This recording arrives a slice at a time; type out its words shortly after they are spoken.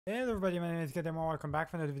Hey everybody, my name is Gadam. Welcome back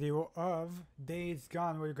for another video of Days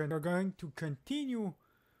Gone. We're going to continue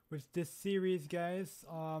with this series, guys.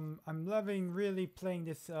 I'm loving really playing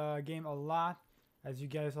this game a lot, as you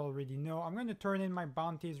guys already know. I'm going to turn in my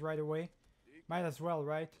bounties right away. Might as well,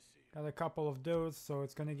 right? Got a couple of those, so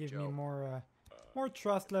it's going to give me more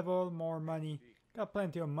trust level, more money. Got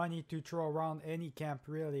plenty of money to throw around any camp,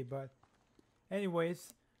 really. But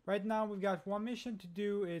anyways, right now we've got one mission to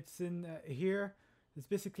do. It's in here. It's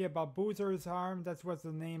basically about Boozer's Arm. That's what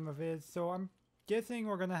the name of it. So I'm guessing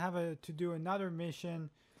we're gonna have to do another mission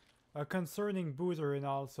concerning Boozer and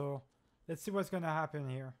all. So let's see what's gonna happen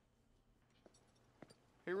here.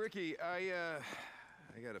 Hey Rikki, I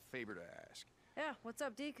got a favor to ask. Yeah, what's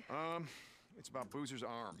up, Deke? It's about Boozer's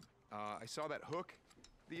arm. I saw that hook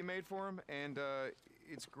that you made for him, and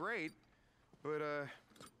it's great, but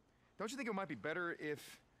don't you think it might be better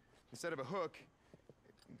if instead of a hook,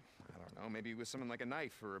 I don't know, maybe with something like a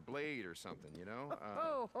knife or a blade or something, you know?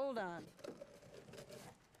 Oh, hold on.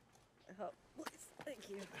 Oh, please, thank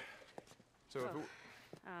you. So if it,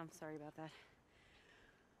 I'm sorry about that.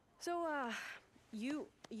 So, you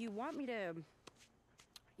want me to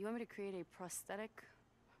create a prosthetic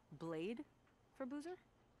blade for Boozer?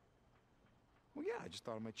 well, yeah, I just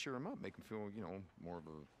thought I might cheer him up, make him feel, you know, more of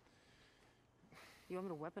a... You want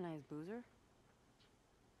me to weaponize Boozer?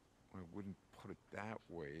 I wouldn't put it that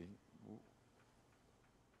way.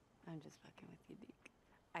 I'm just fucking with you, Deke.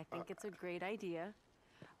 I think it's a great idea.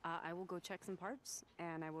 I will go check some parts,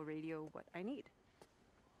 and I will radio what I need.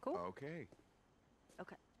 Cool? Okay.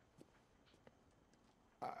 Okay.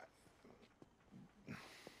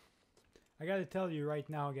 I gotta tell you right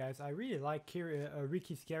now, guys, I really like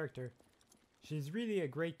Rikki's character. She's really a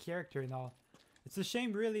great character and all. It's a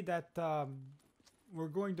shame, really, that we're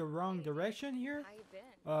going the wrong direction here.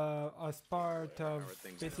 As part of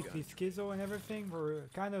basically Schizo and everything. We're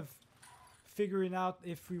kind of figuring out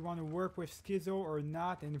if we want to work with Schizo or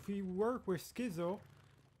not. And if we work with Schizo,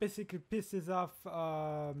 basically pisses off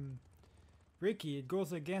Rikki. It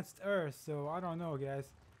goes against her. So I don't know, guys.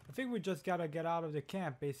 I think we just gotta get out of the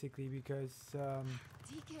camp, basically, because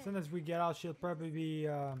as soon as we get out, she'll probably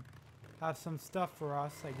have some stuff for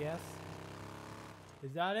us, I guess.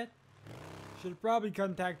 Is that it? She'll probably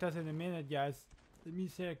contact us in a minute, guys. Let me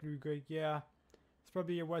say it real quick. Yeah, it's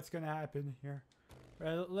probably what's gonna happen here.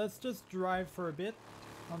 Well, let's just drive for a bit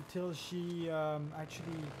until she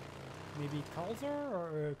actually maybe calls her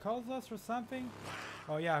or calls us or something.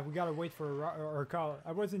 Oh yeah, we gotta wait for her call.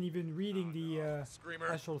 I wasn't even reading the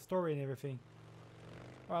actual story and everything.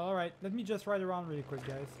 Well, alright, let me just ride around really quick,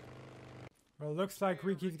 guys. Well, looks like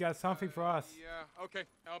Rikki's got something for us. Yeah, okay,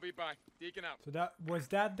 I'll be by. Deacon out. So was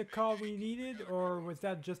that the call we needed, or was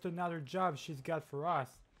that just another job she's got for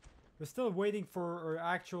us? We're still waiting for her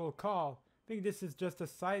actual call. I think this is just a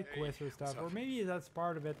side quest or stuff, or maybe that's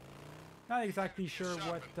part of it. Not exactly sure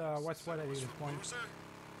what's what at this point. Boozer?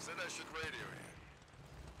 Said I should radio you.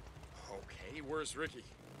 Okay, where's Rikki?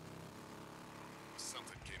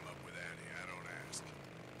 Something came up with Annie, I don't ask.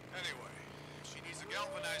 Anyway, she needs a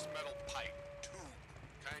galvanized metal pipe, tube,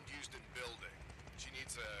 kind used in building. She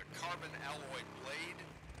needs a carbon alloy blade,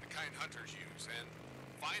 the kind hunters use, and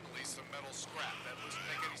finally some metal scrap. That doesn't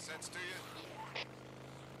make any sense to you?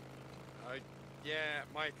 Yeah,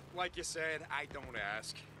 Mike, like you said, I don't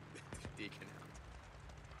ask. Deacon out.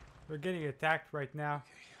 We're getting attacked right now.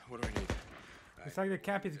 Okay, what do I need? Looks like the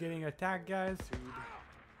camp is getting attacked, guys.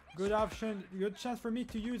 Good option, good chance for me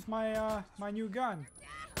to use my my new gun.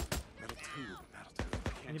 Metal tube, metal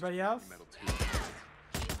tube. Anybody else? Metal tube.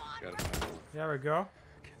 Gotta find There we go.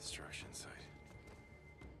 a construction site.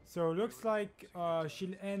 So looks like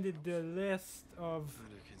she ended the list of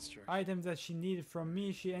Under construction. items that she needed from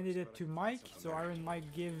me. She ended it to Mike, so Iron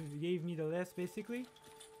Mike gave me the list basically.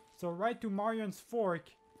 So right to Marion's Fork.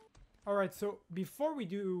 Alright, so before we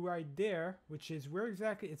do right there, which is where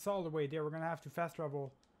exactly, it's all the way there, we're gonna have to fast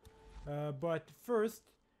travel. But first,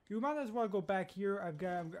 you might as well go back here.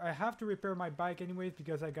 I have to repair my bike anyways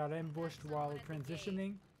because I got ambushed while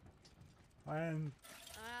transitioning. And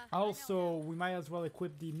also, we might as well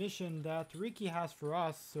equip the mission that Rikki has for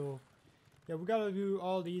us. So, yeah, we gotta do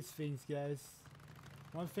all these things, guys.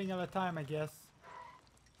 One thing at a time, I guess.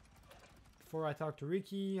 Before I talk to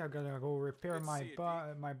Rikki, I'm gonna go repair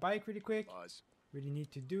my bike really quick. Really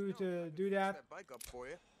need to do that. Bike up for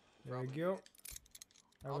you. There we go.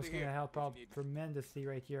 That was gonna help out tremendously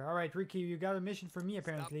right here. Alright, Rikki, you got a mission for me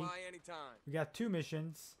apparently. Stop by anytime. We got 2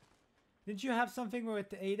 missions. Didn't you have something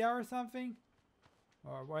with Ada or something?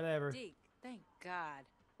 Or whatever. Deke, thank God.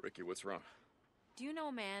 Rikki, what's wrong? Do you know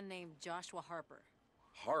a man named Joshua Harper?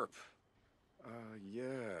 Harp.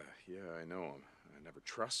 Yeah, I know him. I never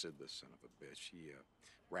trusted the son of a bitch. He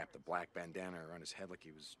wrapped a black bandana around his head like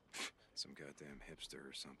he was some goddamn hipster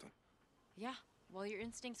or something. Yeah, well, your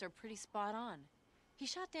instincts are pretty spot on. He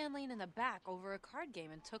shot Dan Lane in the back over a card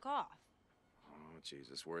game and took off. Oh,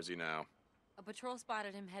 Jesus, where's he now? A patrol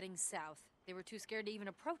spotted him heading south. They were too scared to even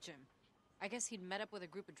approach him. I guess he'd met up with a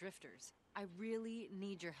group of drifters. I really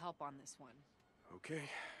need your help on this one. Okay,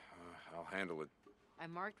 I'll handle it. I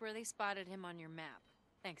marked where they spotted him on your map.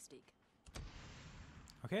 Thanks, Deke.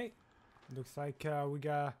 Okay, looks like we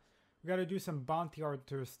gotta do some bounty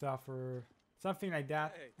hunter stuff or something like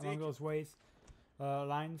that along those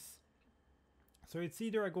lines. So it's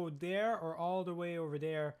either I go there or all the way over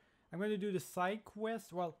there. I'm going to do the side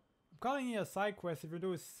quest. Well, I'm calling it a side quest even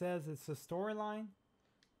though it says it's a storyline.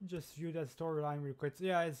 Just view that storyline real quick. So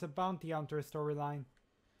yeah, it's a bounty hunter storyline.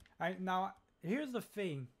 Now, here's the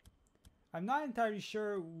thing. I'm not entirely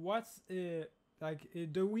sure what's...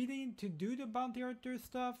 do we need to do the bounty hunter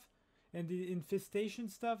stuff? And the infestation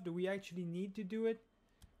stuff? Do we actually need to do it?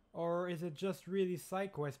 Or is it just really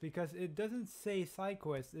side quest? Because it doesn't say side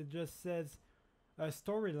quest. It just says... a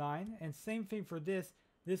storyline, and same thing for this.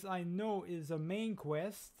 This I know is a main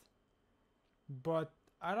quest, but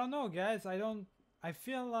I don't know, guys. I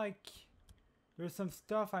feel like there's some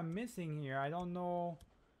stuff I'm missing here. I don't know.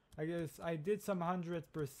 I guess I did some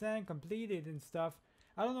 100% completed and stuff.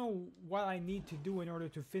 I don't know what I need to do in order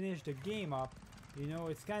to finish the game up. You know,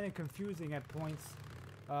 it's kind of confusing at points,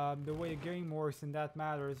 the way the game works, and that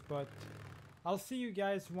matters. But I'll see you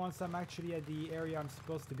guys once I'm actually at the area I'm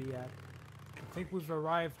supposed to be at. I think we've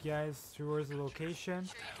arrived, guys, towards the location.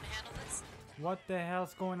 Sure you can handle this? What the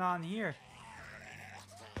hell's going on here?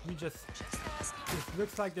 We just... It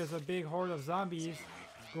looks like there's a big horde of zombies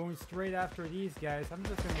going straight after these guys. I'm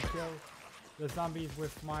just gonna kill the zombies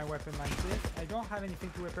with my weapon like this. I don't have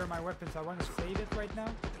anything to repair my weapon, so I want to save it right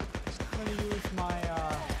now. I'm gonna use my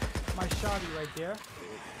my shotty right there.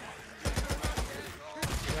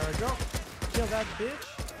 There we go. Kill that bitch.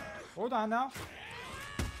 Hold on now.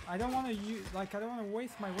 I don't want to use, I don't want to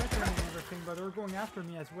waste my weapon and everything, but they're going after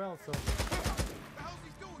me as well, so.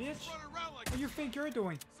 Bitch, what do you think you're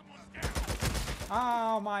doing?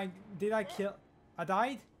 Oh my, did I kill? I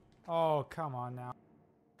died? Oh, come on now.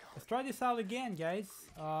 Let's try this out again, guys.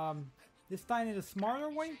 This time in a smarter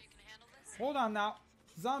way. Hold on now.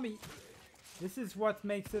 Zombie. This is what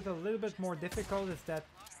makes it a little bit more difficult, is that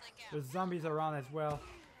there's zombies around as well.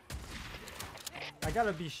 I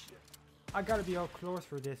gotta be all close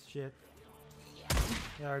for this shit.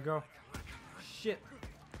 There we go. Shit.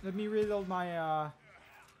 Let me reload my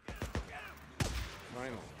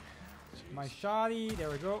my shotty. There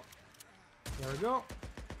we go. There we go.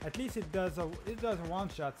 At least it does a one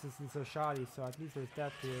shot since it's a shotty, so at least there's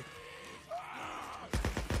that to it.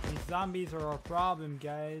 These zombies are a problem,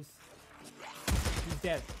 guys. He's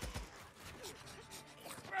dead.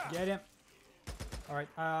 Get him. Alright,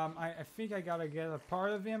 I think I gotta get a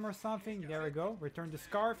part of him or something. There we go. Return the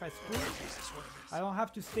scarf. That's cool. I don't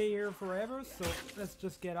have to stay here forever, so let's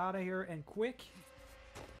just get out of here and quick.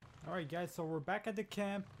 Alright guys, so we're back at the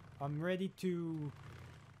camp. I'm ready to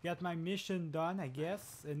get my mission done, I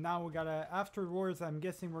guess. And now we gotta, afterwards, I'm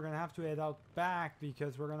guessing we're gonna have to head out back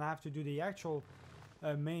because we're gonna have to do the actual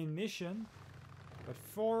main mission. But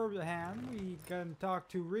beforehand, we can talk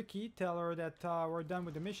to Rikki, tell her that we're done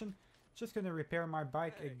with the mission. Just gonna repair my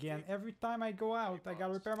bike again. Every time I go out, I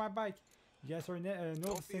gotta repair my bike. You guys are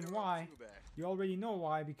noticing why. You already know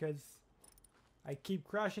why, because I keep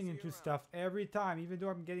crashing into stuff every time, even though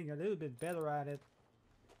I'm getting a little bit better at it.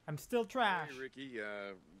 I'm still trash. Hey, Rikki,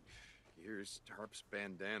 here's Harp's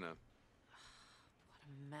bandana. What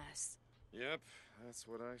a mess. Yep, that's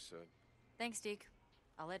what I said. Thanks, Deke.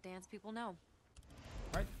 I'll let Dan's people know.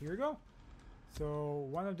 Alright, here we go. So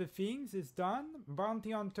one of the things is done.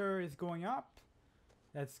 Bounty hunter is going up.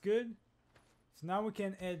 That's good. So now we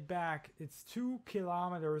can head back. It's 2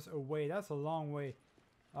 kilometers away. That's a long way.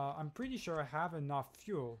 I'm pretty sure I have enough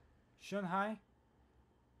fuel. Shouldn't I?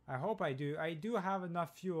 I hope I do. I do have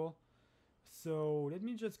enough fuel. So let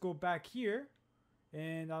me just go back here.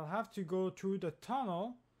 And I'll have to go through the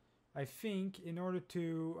tunnel, I think, in order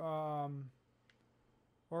to...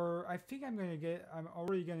 or I think I'm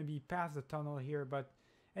already gonna be past the tunnel here, but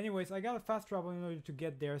anyways, I gotta fast travel in order to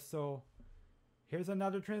get there, so here's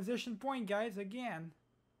another transition point, guys, again.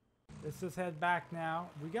 Let's just head back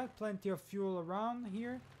now. We got plenty of fuel around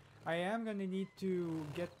here. I am gonna need to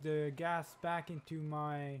get the gas back into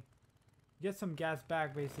my... get some gas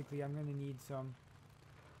back, basically. I'm gonna need some.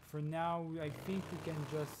 For now, I think we can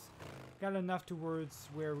just... got enough towards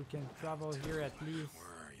where we can travel here at least.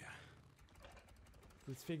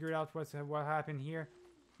 Let's figure out what happened here.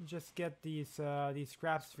 just get these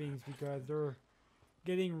scraps things because they're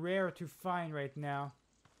getting rare to find right now.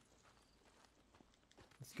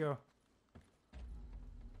 Let's go.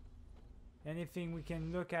 Anything we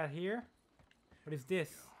can look at here? What is this?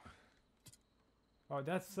 Oh,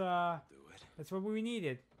 that's what we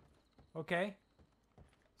needed. Okay.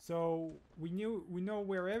 So we know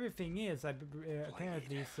where everything is.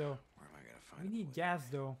 Apparently. So Where am I gonna find we need gas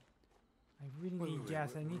though. I really need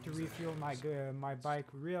gas. I need to refuel my bike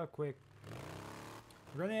real quick.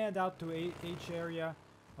 We're gonna head out to H area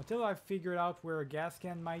until I figure out where a gas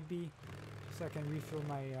can might be, so I can refill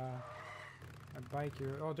my bike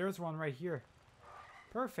here. Oh, there's one right here.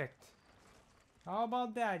 Perfect. How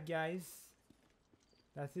about that, guys?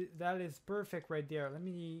 That's it. That is perfect right there.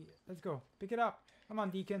 Let's go. Pick it up. Come on,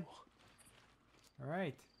 Deacon. All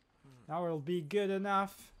right. Now it'll be good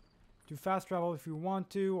enough to fast travel if you want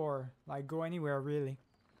to, or like go anywhere really.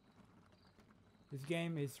 This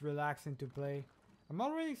game is relaxing to play. I'm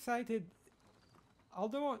already excited.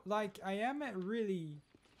 Although, like, I am really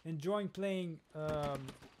enjoying playing the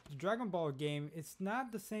Dragon Ball game. It's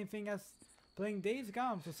not the same thing as playing Days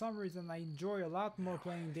Gone. For some reason, I enjoy a lot more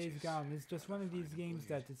playing Days Gone. It's just one of these games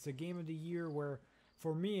that it's a game of the year where,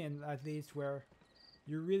 for me and at least, where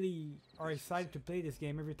you really are excited to play this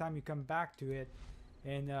game every time you come back to it.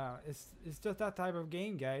 And it's just that type of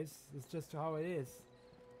game, guys. It's just how it is.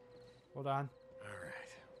 Hold on. Alright,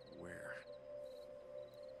 where?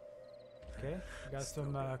 Okay, we got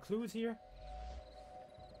some clues here.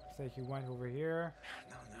 Looks like you went over here.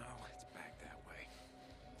 No, it's back that way.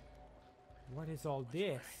 What is all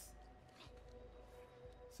this?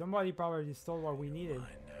 Somebody probably stole what we needed. Mine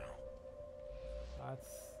now. That's...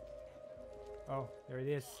 Oh, there it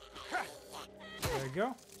is. There we go.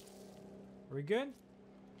 Are we good?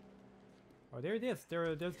 Oh, there it is.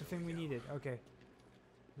 There's the thing we needed. Okay.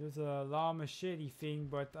 There's a law machete thing,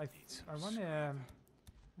 but I wanna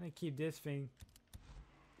keep this thing.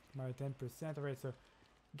 My 10%. Alright, so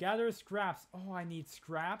gather scraps. Oh, I need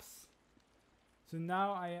scraps. So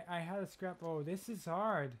now I had a scrap. Oh, this is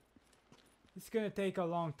hard. It's gonna take a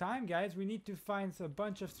long time, guys. We need to find a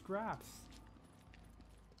bunch of scraps.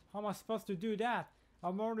 How am I supposed to do that?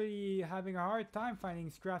 I'm already having a hard time finding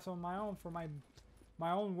scraps on my own for my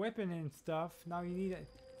own weapon and stuff. Now you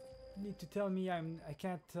need to tell me I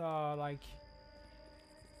can't like.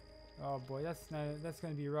 Oh boy, that's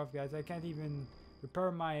gonna be rough, guys. I can't even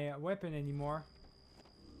repair my weapon anymore.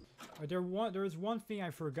 There's one thing I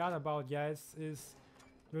forgot about, guys. Is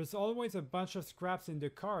there's always a bunch of scraps in the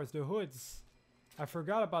cars, the hoods. I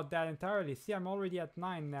forgot about that entirely. See, I'm already at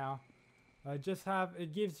 9 now.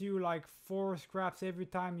 It gives you like 4 scraps every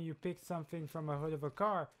time you pick something from a hood of a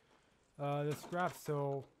car. The scraps,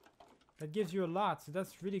 so that gives you a lot, so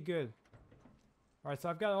that's really good. Alright, so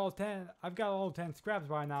I've got all 10 scraps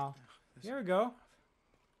by now. Here we go.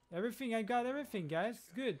 I got everything, guys.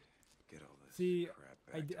 Good. Get all this See,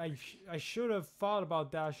 crap back. I should have thought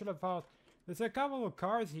about that. I should have thought. There's a couple of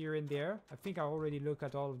cars here and there. I think I already looked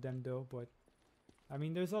at all of them though, but I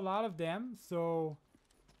mean, there's a lot of them, so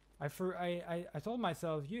I told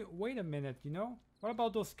myself, wait a minute, you know? What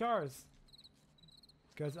about those cars?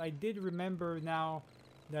 Because I did remember now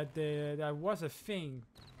that that was a thing.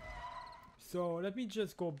 So let me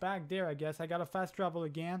just go back there, I guess. I gotta fast travel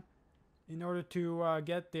again in order to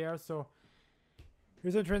get there. So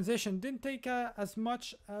here's a transition. Didn't take as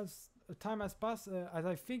much as time as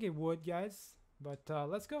I think it would, guys. But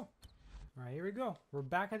let's go. All right, here we go. We're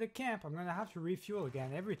back at the camp. I'm gonna have to refuel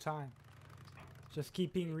again every time. Just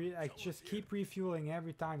keep refueling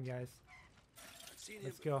every time, guys.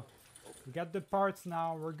 Let's go. We got the parts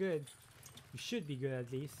now. We're good. We should be good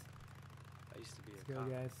at least. Let's go,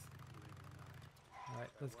 guys. All right,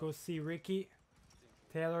 let's go see Rikki.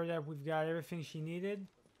 Tell her that we've got everything she needed.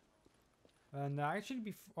 And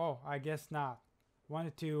actually, oh, I guess not.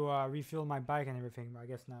 Wanted to refuel my bike and everything, but I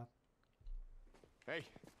guess not. Hey.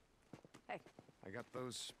 Hey. I got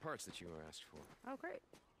those parts that you asked for. Oh, great.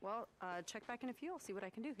 Well, check back in a few. I'll see what I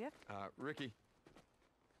can do, yeah? Rikki.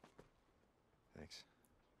 Thanks.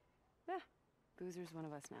 Yeah. Boozer's one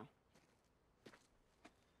of us now.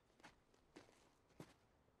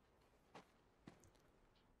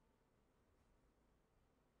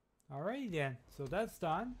 Alrighty then. So that's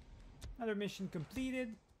done. Another mission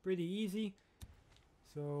completed. Pretty easy.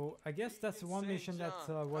 So I guess that's one mission that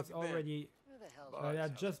was already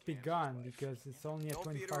had just begun because it's only at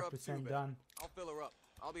 25% done. I'll fill her up.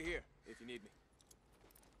 I'll be here if you need me.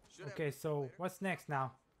 Okay, so what's next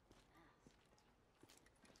now?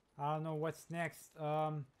 I don't know what's next.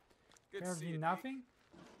 Apparently nothing.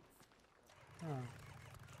 Huh.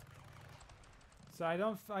 So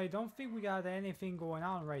I don't think we got anything going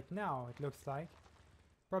on right now. It looks like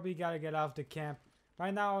probably gotta get off the camp.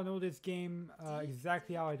 Right now I know this game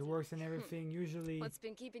exactly how it works and everything. Usually What's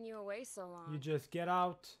been keeping you away so long? you just get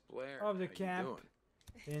out Blair, of the how you camp,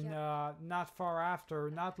 doing? and not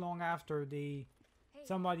long after,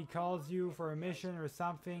 somebody calls you for a mission or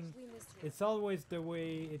something. We missed you. It's always the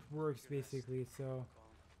way it works basically. So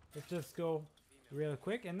let's just go real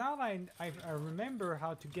quick. And now I remember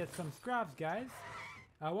how to get some scraps, guys.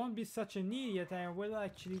 I won't be such an idiot. I will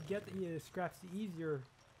actually get scraps the easier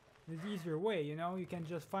way, you know. You can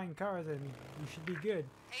just find cars and you should be good.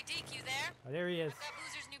 Hey, Deke, you there? Oh, there he is. I've got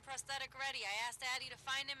Boozer's new prosthetic ready. I asked Addie to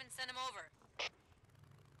find him and send him over.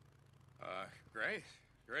 Great.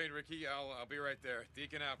 Great, Rikki. I'll be right there.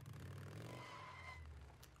 Deacon out.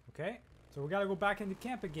 Okay, so we gotta go back in the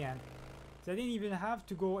camp again. So I didn't even have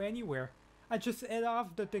to go anywhere. I just head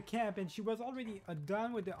off the camp and she was already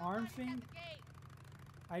done with the arm thing.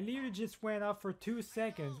 I literally just went off for 2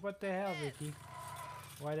 seconds. What the hell, Rikki?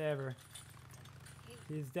 Whatever.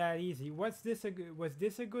 It's that easy. Was this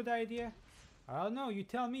a good idea? I don't know. You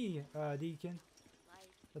tell me, Deacon.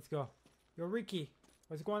 Let's go. Yo, Rikki,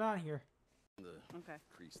 what's going on here? The Okay.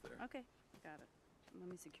 crease there. Okay, got it. Let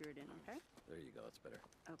me secure it in, okay? There you go. It's better.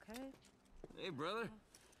 Okay. Hey, brother.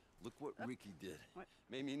 Look what Rikki did. What?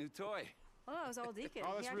 Made me a new toy. Oh, that was all Deacon.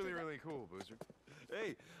 Oh, He that's really, acted really cool, Boozer.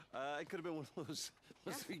 Hey, I could have been one of those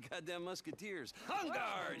three goddamn musketeers. On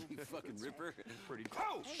guard, you fucking ripper. Pretty cool.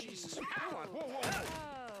 Oh, Jesus. Come on. Whoa, whoa, whoa.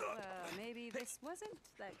 Oh, maybe this wasn't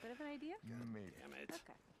that good of an idea? Maybe. Damn it.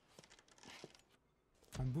 Okay.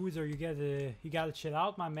 And Boozer, you gotta chill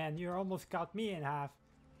out, my man. You almost cut me in half.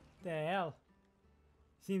 The hell?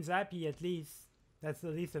 Seems happy at least. That's the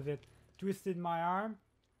least of it. Twisted my arm.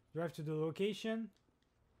 Drive to the location.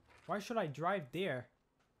 Why should I drive there?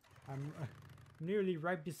 I'm nearly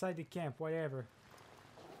right beside the camp. Whatever.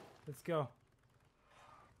 Let's go.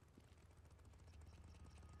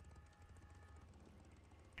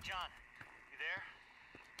 John, you there?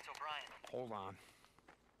 It's O'Brien. Hold on.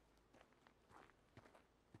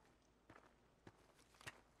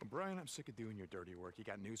 Brian, I'm sick of doing your dirty work. You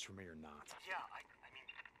got news for me or not? Yeah, I mean,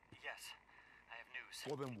 yes, I have news.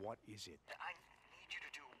 Well, then what is it? I need you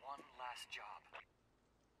to do one last job.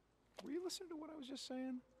 Were you listening to what I was just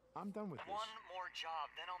saying? I'm done with this. One more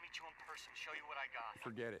job, then I'll meet you in person, show you what I got.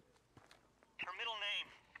 Forget it. Her middle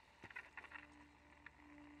name.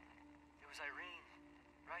 It was Irene,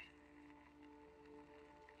 right?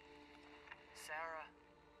 Sarah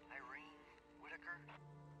Irene Whitaker.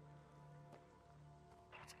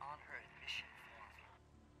 It's on her admission form.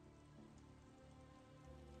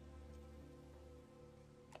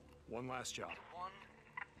 One last job. One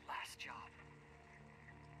last job.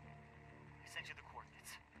 I sent you the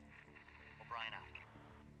coordinates. O'Brien out.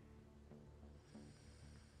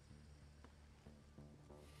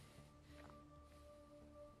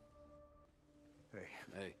 Hey.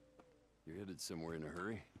 Hey, you're headed somewhere in a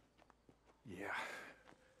hurry? Yeah.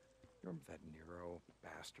 You remember that Nero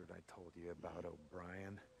bastard I told you about,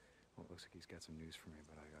 O'Brien? Well, it looks like he's got some news for me,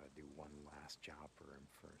 but I gotta do one last job for him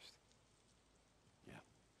first. Yeah.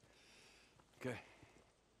 Okay.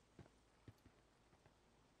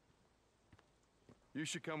 You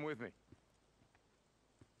should come with me.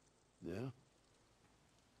 Yeah?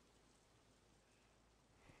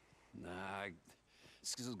 Nah,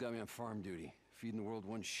 Skizzle's got me on farm duty, feeding the world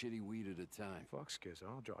one shitty weed at a time. Fuck Skiz,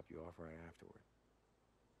 I'll drop you off right afterward.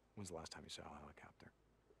 When's the last time you saw a helicopter?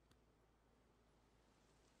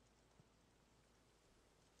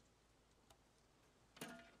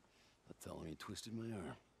 I'll tell him he twisted my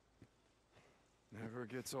arm. Never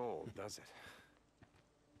gets old, does it?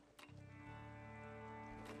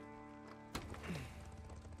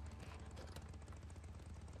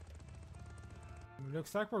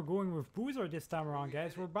 Looks like we're going with Boozer this time around,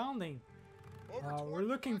 guys. We're bounding. We're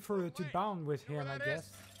looking to bound with him, I guess,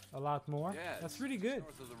 a lot more. Yeah, That's it's really just good.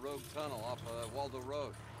 north of the Rogue Tunnel off Waldo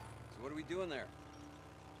Road. So what are we doing there?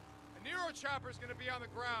 The Nero chopper's gonna be on the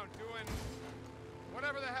ground doing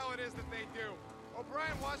whatever the hell it is that they do.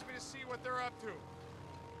 O'Brien wants me to see what they're up to.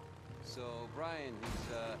 So Brian,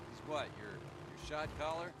 he's what? Your shot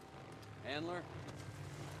caller, handler?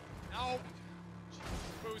 No. Jesus,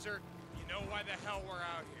 Boozer, you know why the hell we're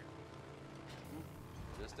out here.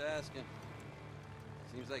 Just asking.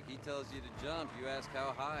 Seems like he tells you to jump. You ask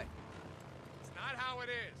how high. It's not how it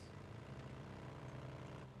is.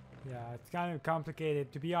 Yeah, it's kind of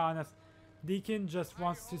complicated, to be honest. Deacon just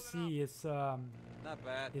wants to see his Not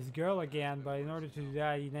bad. his girl again, but in order to do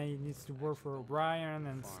that, he needs to work for O'Brien,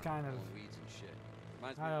 and it's kind of, Pulling weeds and shit.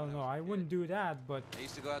 Reminds me I of don't when know. was I a wouldn't kid. do that, but I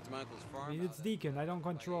used to go out to my uncle's farm. it's Deacon. I don't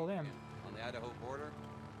control him. On the the Idaho border.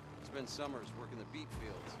 Spent summers working the beet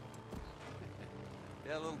fields.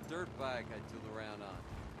 Yeah, a little dirt bike I tooled around on.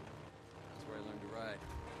 That's where I learned to ride.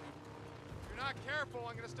 If you're not careful,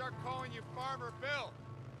 I'm gonna start calling you Farmer Bill.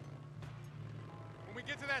 When we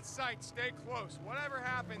get to that site, stay close. Whatever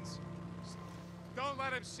happens, don't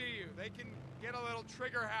let them see you. They can get a little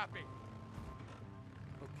trigger happy.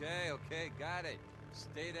 Okay, got it.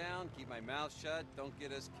 Stay down, keep my mouth shut, don't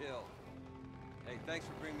get us killed. Hey, thanks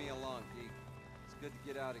for bringing me along, Geek. It's good to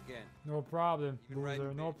get out again. No problem, Even riding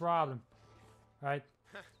Boozer, no base. problem. Alright,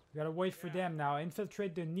 we gotta wait for them now.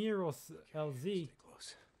 Infiltrate the Nero LZ. Stay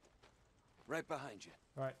close. Right behind you.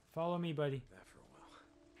 Alright, follow me, buddy. That for a while.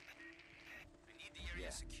 I need the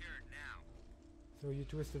area secured now. So you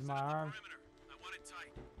twisted my arm. Perimeter. I want it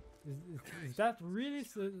tight. Is that really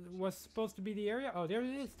was supposed to be the area? Oh, there it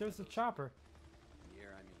is. There's the chopper. Here,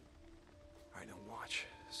 I mean. Alright, now watch.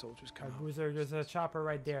 Soldiers come Alright, out. Boozer, there's a chopper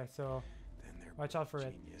right there, so Then they're watch out for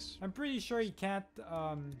it. genius. I'm pretty sure he can't,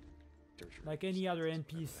 Tertiary like any other science,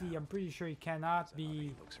 whatever NPC, that I'm pretty sure he cannot is. How he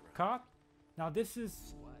be looks around. caught. Now this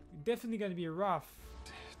is definitely gonna be rough,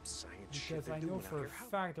 Science shit because they're I know doing for out a here. How-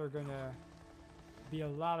 fact there are gonna be a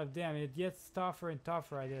lot of them. It gets tougher and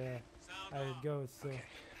tougher as it goes, so Okay,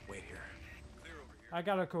 wait here. Clear over here. I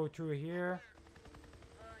gotta go through here.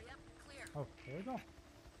 Yep, clear. Oh, there we go.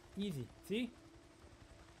 Easy. See?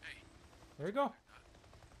 Hey. There we go.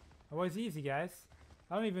 It was easy, guys.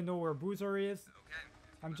 I don't even know where Boozer is. Okay.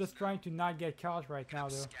 I'm just trying to not get caught right now,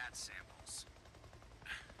 though. Scat samples.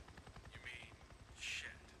 You mean shit?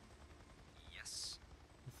 Yes.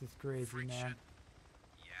 This is crazy, Freak man. shit.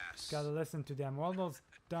 Yes. Gotta listen to them. Almost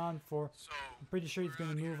done for. So, I'm pretty sure he's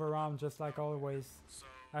gonna move around just like always. so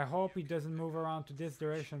I hope he doesn't move around to this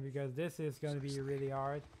direction because this is gonna be really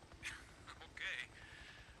hard. okay.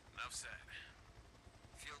 Enough said.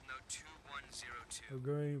 Field note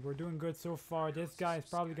 2102. We're doing good so far. This guy is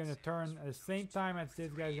probably gonna turn at the same time as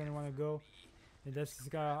this guy's gonna wanna go. And this is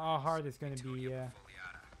how hard it's gonna be. Foliata.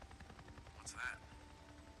 What's that?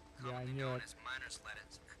 Yeah, I Commonly knew known it. as miner's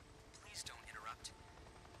lettuce. Please don't interrupt.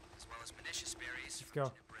 As well as Menicious berries. Let's go.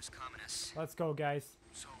 Juniperus communis. Let's go, guys.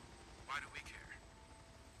 So, why do we care?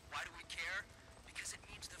 Why do we care? Because it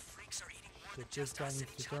means the freaks are eating more than Shit, this just guy us and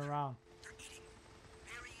needs to each turn other. around. They're eating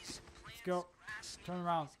berries, plants, go. grass, Turn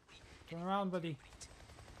around. we Turn around, buddy. eat.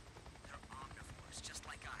 They're omnivores, just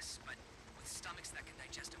like us, but with stomachs that can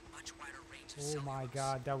digest a much wider range of Oh my cellulose.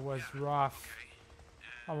 god, that was rough. Okay.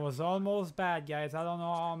 I was almost bad, guys. I don't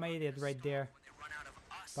know how I made it right there. When they run out of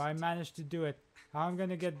us, But I managed to do it. How I'm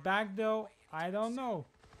gonna get back though, I don't know.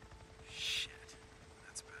 shit.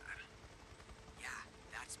 That's bad. Yeah,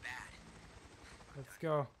 that's bad. Let's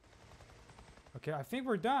go. Okay, I think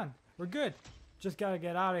we're done. We're good. Just gotta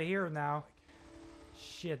get out of here now.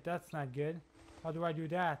 Shit, that's not good. How do I do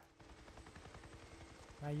that?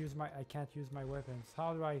 I can't use my weapons.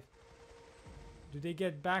 How do I... Do they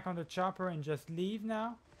get back on the chopper and just leave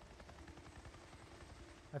now?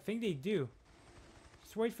 I think they do.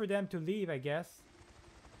 Just wait for them to leave, I guess.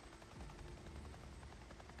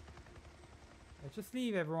 Just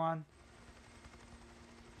leave, everyone.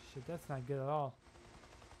 Shit, that's not good at all.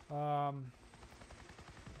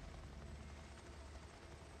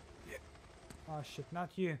 Oh shit, not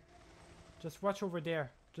you. Just watch over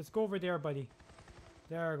there. Just go over there, buddy.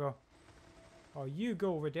 There we go. Oh, you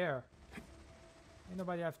go over there. Ain't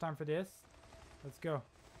nobody have time for this. Let's go.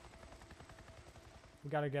 We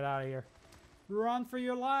gotta get out of here. Run for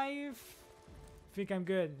your life. Think I'm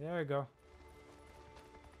good. There we go.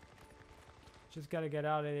 Just gotta get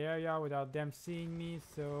out of the area without them seeing me.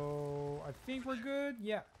 So I think we're good.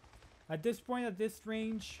 Yeah. At this point, at this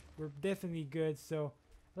range, we're definitely good. So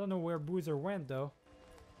I don't know where Boozer went though.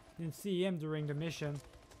 Didn't see him during the mission.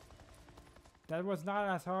 That was not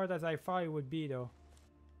as hard as I thought it would be though.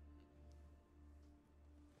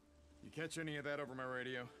 You catch any of that over my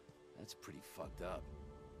radio? That's pretty fucked up.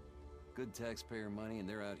 Good taxpayer money and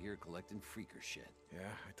they're out here collecting freaker shit. Yeah,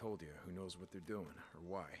 I told you. Who knows what they're doing or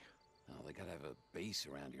why? Oh, they gotta have a base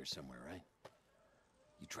around here somewhere, right?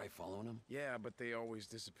 You try following them? Yeah, but they always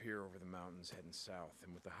disappear over the mountains heading south,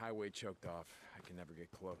 and with the highway choked off, I can never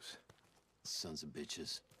get close. Sons of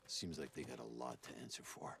bitches. Seems like they got a lot to answer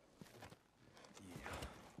for.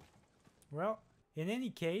 Well, in any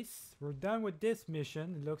case, we're done with this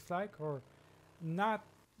mission, it looks like, or not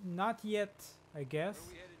yet, I guess. Where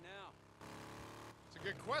are we headed now? It's a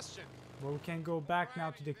good question. But we can go back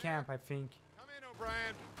now to the camp, I think. Come in,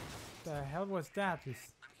 O'Brien. The hell was that? You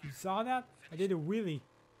saw that? I did a wheelie.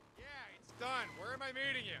 Yeah, it's done. Where am I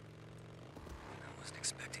meeting you? I wasn't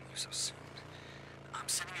expecting you so soon. I'm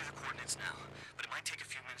sending you the coordinates now, but it might take a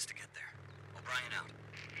few minutes to get there. O'Brien out.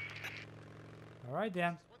 Alright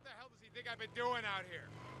then. What the hell does he think I've been doing out here?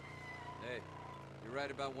 Hey, you're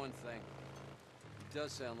right about one thing. He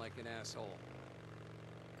does sound like an asshole.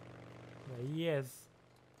 Yeah, he is.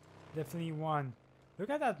 Definitely one. Look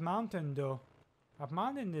at that mountain though. That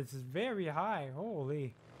mountain is very high.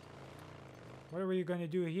 Holy. What are we gonna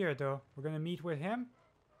do here though? We're gonna meet with him?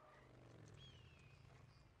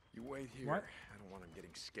 You wait here. What? I don't want him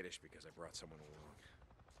getting skittish because I brought someone along.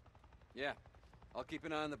 Yeah, I'll keep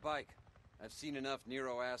an eye on the bike. I've seen enough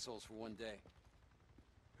Nero assholes for one day.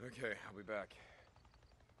 Okay, I'll be back.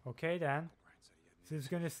 Okay then. Brian said he had So he's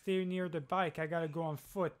gonna stay near the bike. I gotta go on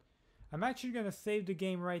foot. I'm actually gonna save the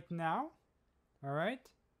game right now. Alright?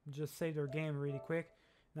 Just save our game really quick.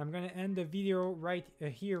 And I'm gonna end the video right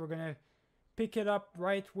here. We're gonna pick it up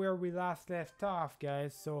right where we last left off,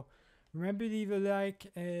 guys. So remember to leave a like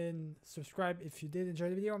and subscribe if you did enjoy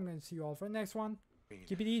the video. I'm gonna see you all for the next one.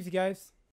 Keep it easy, guys.